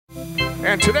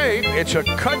And today, it's a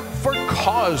Cut for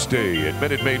Cause Day at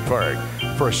Maid Park.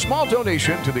 For a small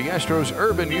donation to the Astros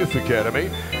Urban Youth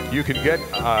Academy, you can get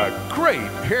a great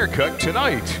haircut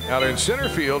tonight out in center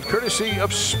field, courtesy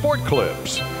of Sport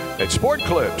Clips. At Sport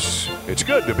Clips, it's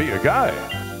good to be a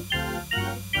guy.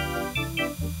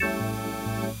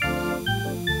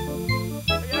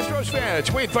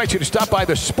 Fans, we invite you to stop by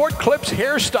the Sport Clips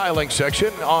hairstyling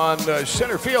section on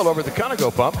center field over at the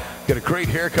Conoco Pump. Get a great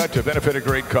haircut to benefit a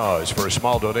great cause. For a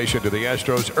small donation to the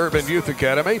Astros Urban Youth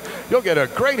Academy, you'll get a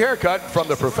great haircut from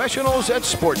the professionals at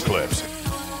Sport Clips.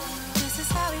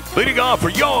 Leading off for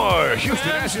your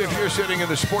Houston Astros, if you're sitting in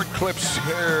the Sport Clips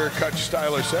haircut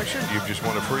styler section, you've just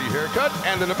won a free haircut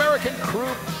and an American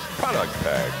Crew product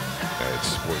pack. At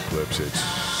Sport Clips,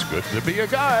 it's good to be a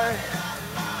guy.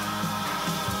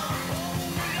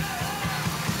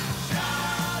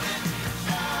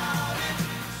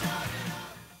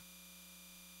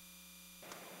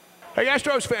 Hey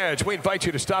Astros fans, we invite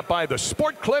you to stop by the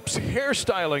Sport Clips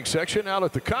hairstyling section out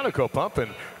at the Conoco Pump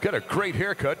and get a great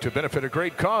haircut to benefit a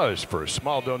great cause. For a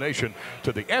small donation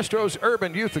to the Astros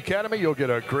Urban Youth Academy, you'll get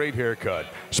a great haircut.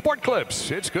 Sport Clips,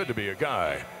 it's good to be a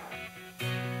guy.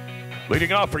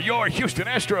 Leading off for your Houston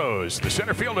Astros, the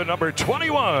center fielder number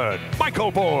 21,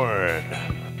 Michael Bourne.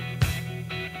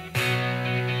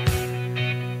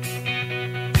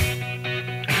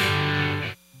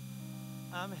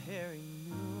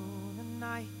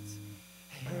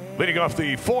 Leading off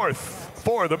the fourth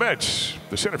for the Mets,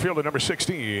 the center fielder number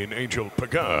 16, Angel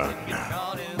Pagan.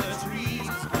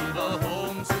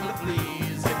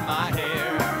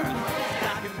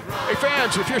 Hey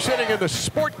fans, if you're sitting in the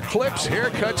Sport Clips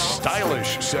haircut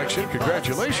stylish section,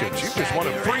 congratulations, you just won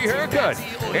a free haircut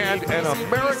and an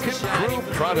American Crew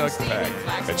product pack.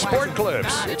 At Sport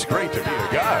Clips, it's great to be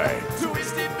a guy.